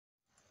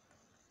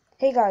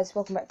Hey guys,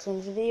 welcome back to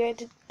another video.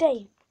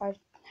 Today I've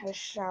had a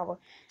shower.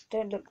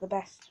 Don't look the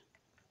best.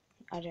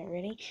 I don't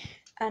really.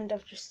 And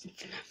I've just seen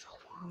FNAF for a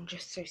while. I'm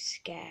just so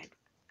scared.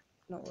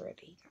 Not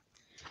really.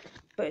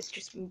 But it's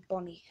just when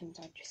Bonnie comes,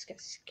 I just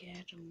get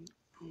scared on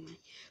me.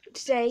 But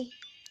today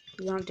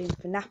we aren't doing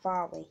FNAF,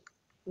 are we?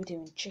 We're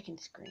doing Chicken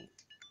Scream.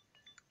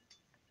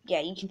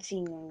 Yeah, you can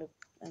see me on the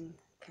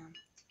cam.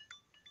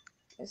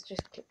 Let's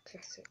just click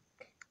classic.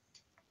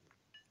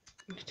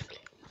 I'm going to play.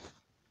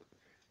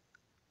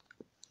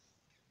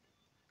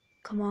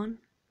 Come on,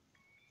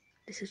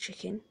 little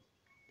chicken.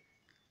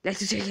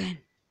 Little chicken.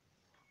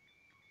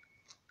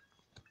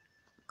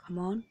 Come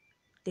on,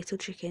 little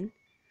chicken.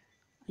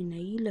 I know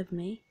you love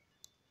me.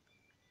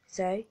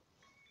 So,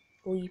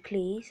 will you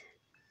please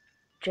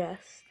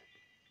just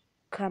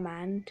come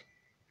and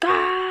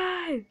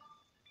go?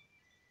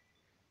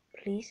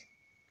 Please,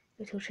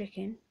 little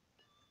chicken.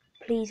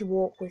 Please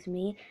walk with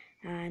me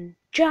and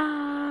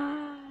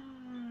jump.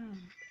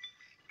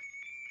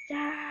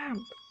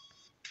 Jump.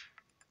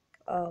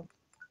 Oh,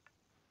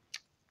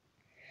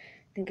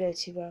 didn't go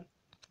too well.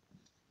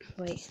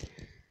 Wait.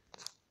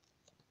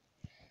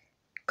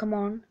 Come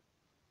on.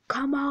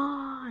 Come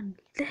on,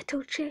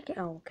 little chicken.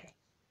 Oh, okay.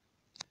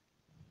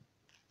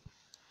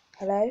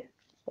 Hello,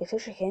 little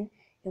chicken.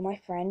 You're my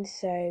friend,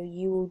 so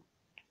you will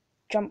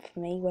jump for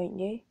me, won't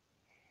you?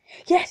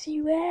 Yes,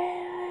 you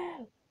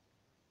will.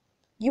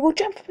 You will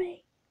jump for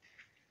me.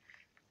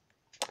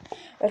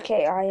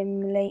 Okay, I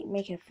am late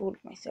making a fool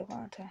of myself,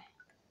 aren't I?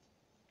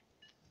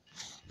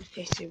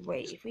 Okay, so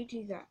wait, if we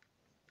do that...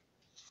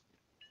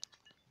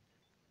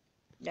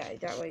 No,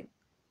 that won't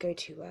go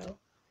too well.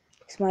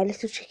 Because my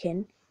little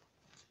chicken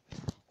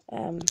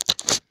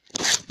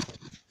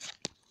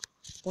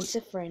wants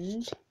a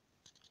friend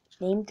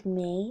named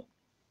me,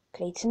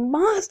 Clayton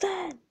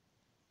Marsden.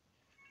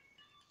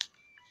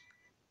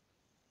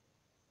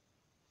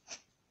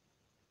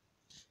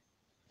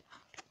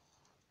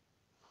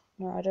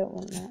 No, I don't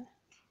want that.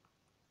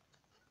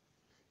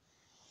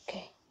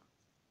 Okay.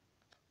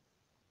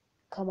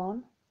 Come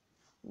on,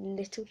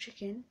 little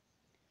chicken.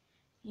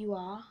 You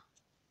are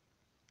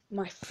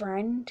my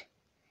friend.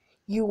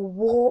 You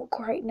walk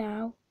right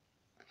now.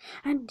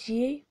 And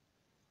you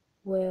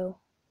will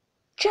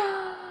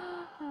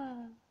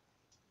jump.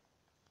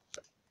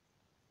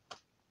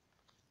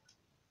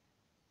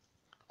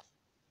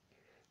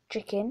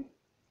 Chicken,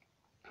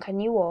 can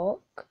you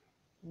walk?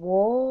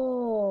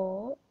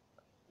 Walk.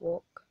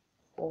 Walk.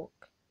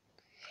 Walk.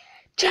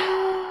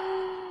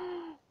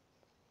 Jump.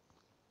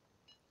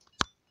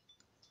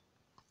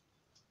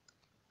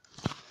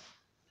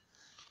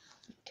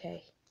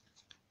 Okay.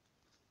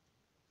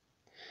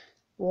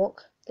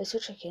 Walk, little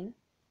chicken.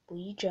 Will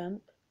you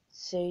jump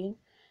soon?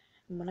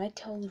 And when I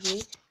tell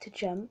you to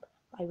jump,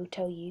 I will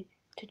tell you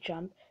to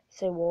jump.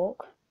 So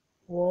walk.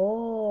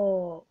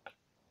 Walk.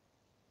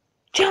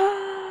 Jump.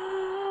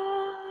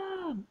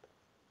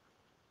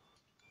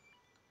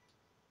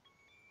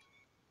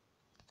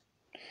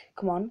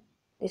 Come on,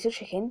 little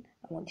chicken.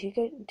 I want you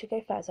to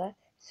go further.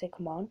 So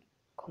come on.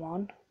 Come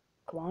on.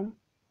 Come on.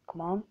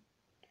 Come on.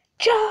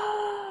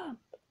 Jump.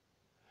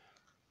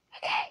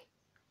 Okay,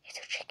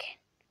 little chicken.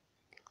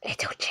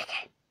 Little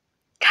chicken.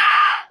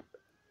 Jump.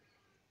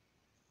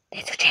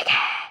 Little chicken.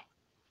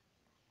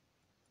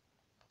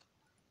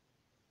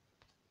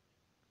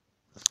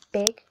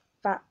 Big,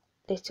 fat,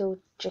 little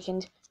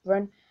chickens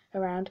run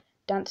around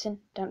dancing,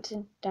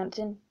 dancing,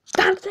 dancing,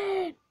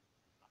 dancing.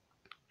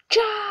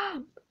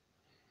 Jump.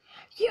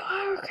 You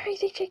are a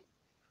crazy chicken.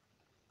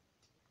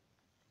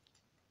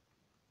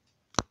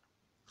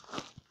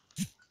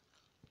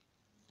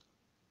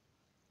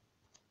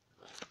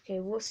 Okay,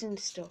 what's in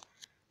the store?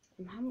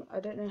 I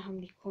don't know how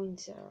many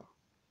coins there are.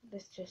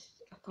 Let's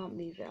just, I can't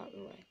move it out of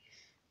the way.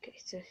 Okay,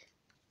 so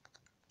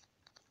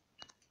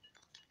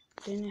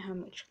I don't know how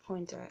much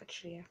coins I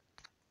actually have.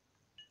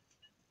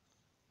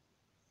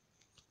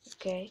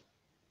 Okay,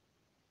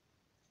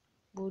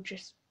 we'll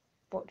just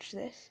watch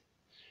this.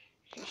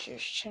 It's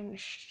just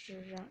change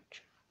structure.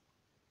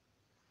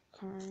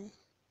 Okay.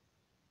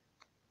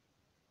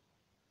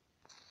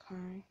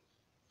 Okay.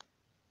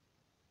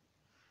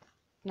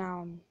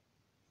 Now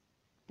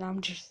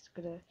I'm just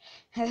gonna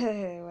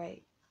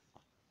wait.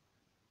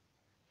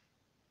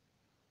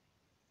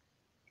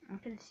 I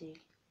can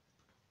see.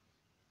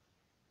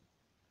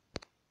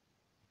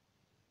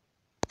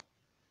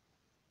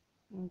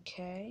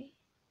 Okay.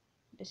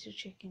 Little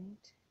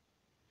chickens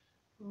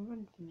will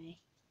run for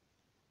me.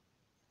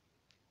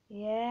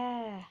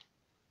 Yeah.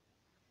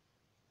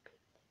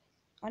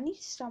 I need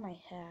to style my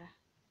hair.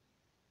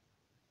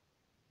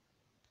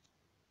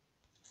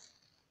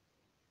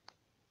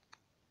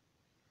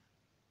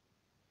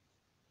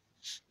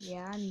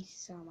 Yeah, I need to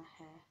style my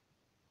hair.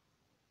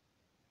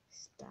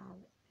 Style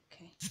it.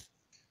 Okay.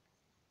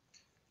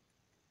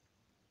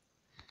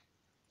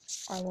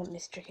 I want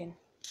this chicken.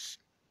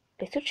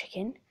 Little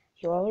chicken,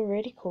 you are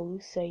really cool,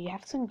 so you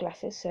have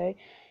sunglasses, so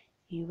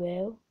you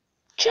will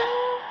jump.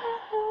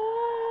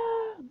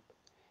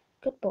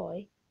 Good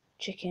boy,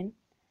 chicken.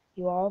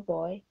 You are a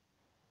boy,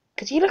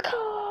 'cause you look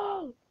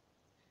cool.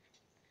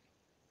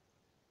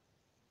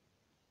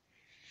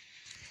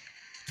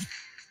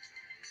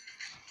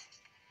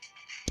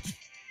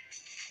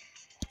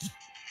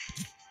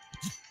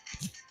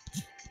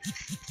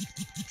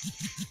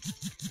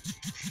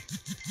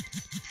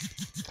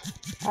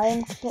 I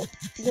am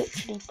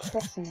literally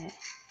pressing it.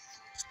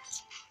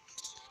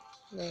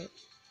 Right.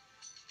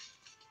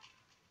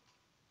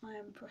 I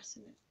am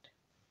pressing it.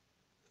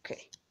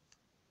 Okay.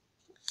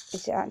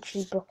 Is it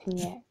actually blocking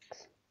the X?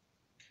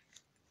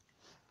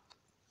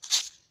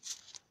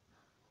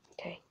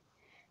 Okay.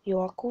 You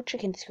are called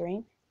Chicken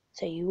Scream,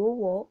 so you will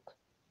walk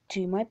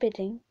to my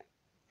bidding.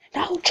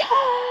 Now jump!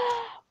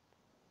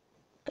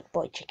 Good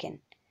boy,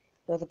 chicken.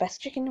 You're the best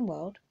chicken in the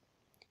world.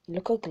 You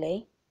look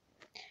ugly.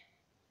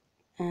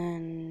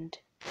 And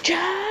jump!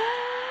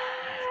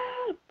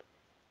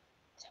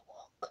 So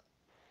walk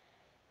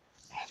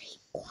very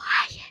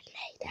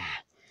quietly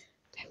now.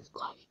 Very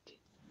quietly.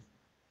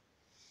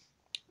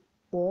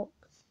 Walk,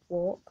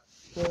 walk,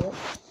 walk,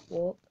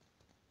 walk.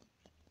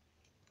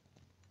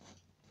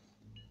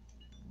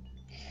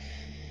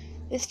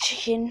 This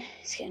chicken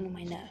is getting on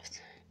my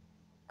nerves.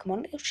 Come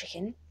on, little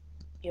chicken.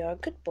 You're a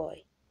good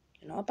boy.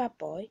 You're not a bad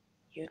boy.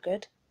 You're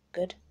good,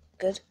 good,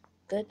 good,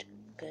 good,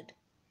 good,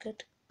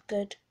 good,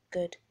 good,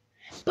 good.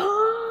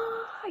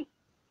 Bye!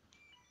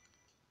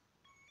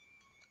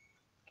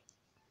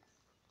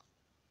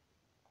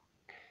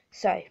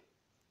 So,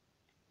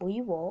 will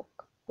you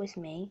walk with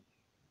me,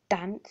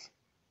 dance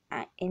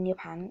in your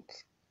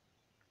pants?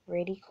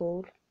 Really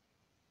cool.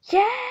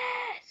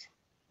 Yes!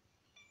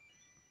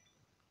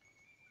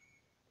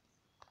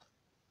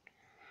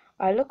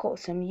 I look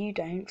awesome, you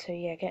don't, so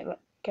yeah, get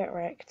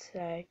wrecked.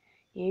 So,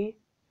 you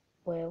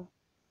will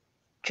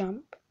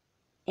jump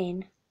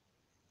in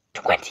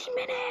 20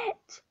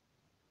 minutes!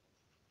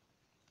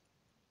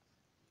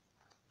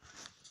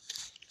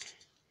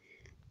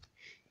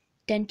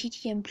 Then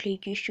TTM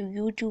played this, so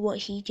you do what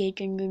he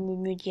did, and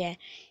then, yeah.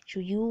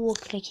 So you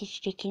walk like his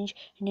chickens,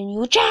 and then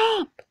you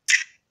jump!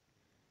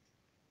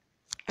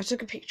 I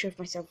took a picture of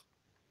myself.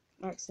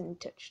 I accidentally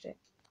touched it.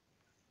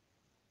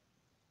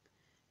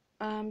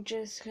 I'm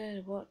just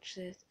gonna watch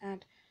this,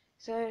 and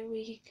so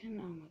we can.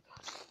 Oh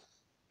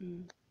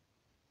my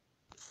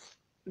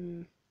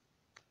god.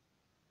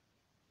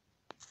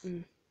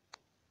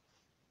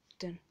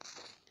 Done.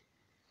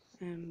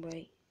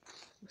 Wait.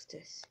 What's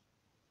this?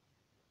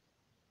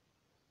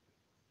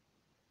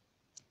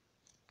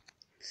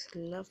 It's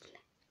lovely.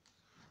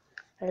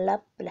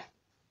 Lovely.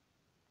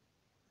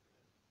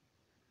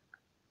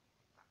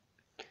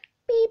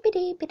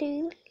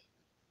 Beep-a-dee-ba-doo.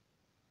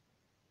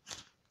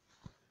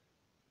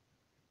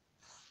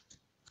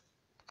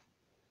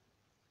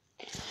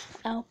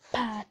 I'll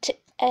party.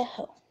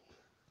 Oh.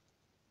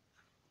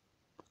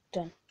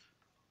 Done.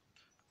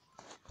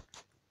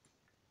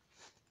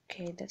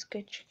 Okay, that's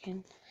good,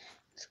 chicken.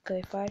 Let's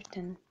go 5,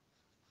 10.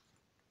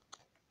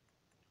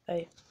 Oh.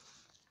 Okay,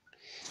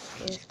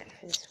 let's go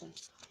for this one.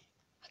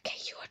 Okay,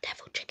 you're a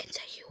devil chicken,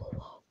 so you will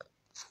walk.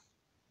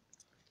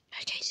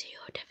 Okay, so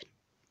you're a devil.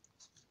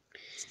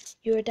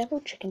 You're a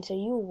devil chicken, so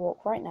you will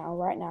walk right now,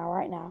 right now,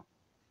 right now.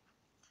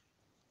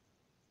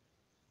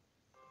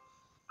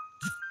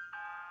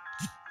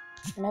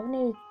 I never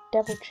knew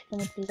devil chicken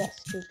would be that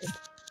stupid.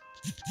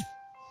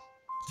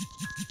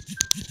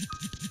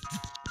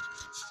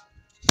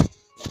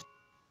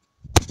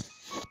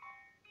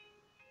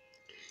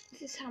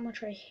 This is how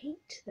much I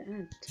hate the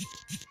ant.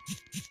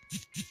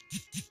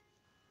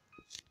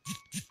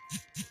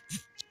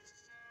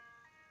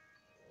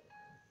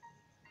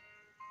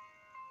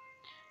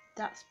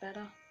 That's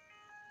better.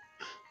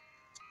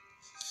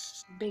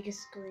 Bigger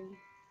screen.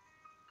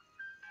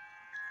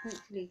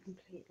 Hopefully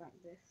complete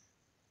like this.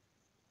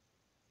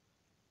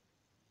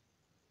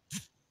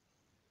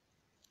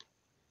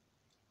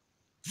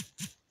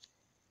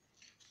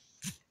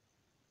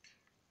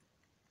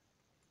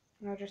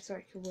 And I'll just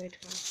like a weird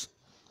guy.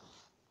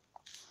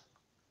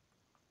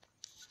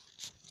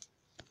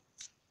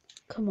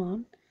 Come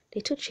on,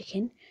 little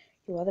chicken,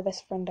 you are the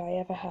best friend I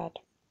ever had.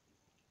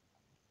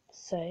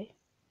 So,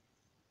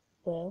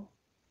 will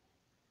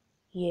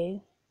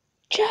you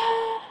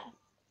jump?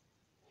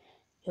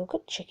 You're a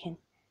good chicken.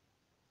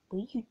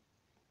 Will you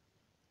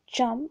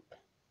jump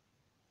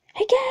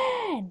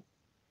again?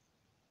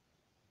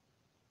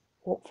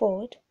 Walk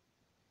forward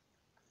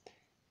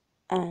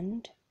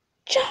and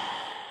jump.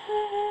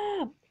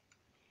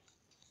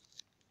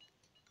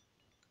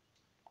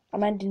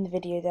 I'm ending the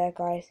video there,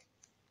 guys.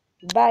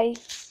 Bye.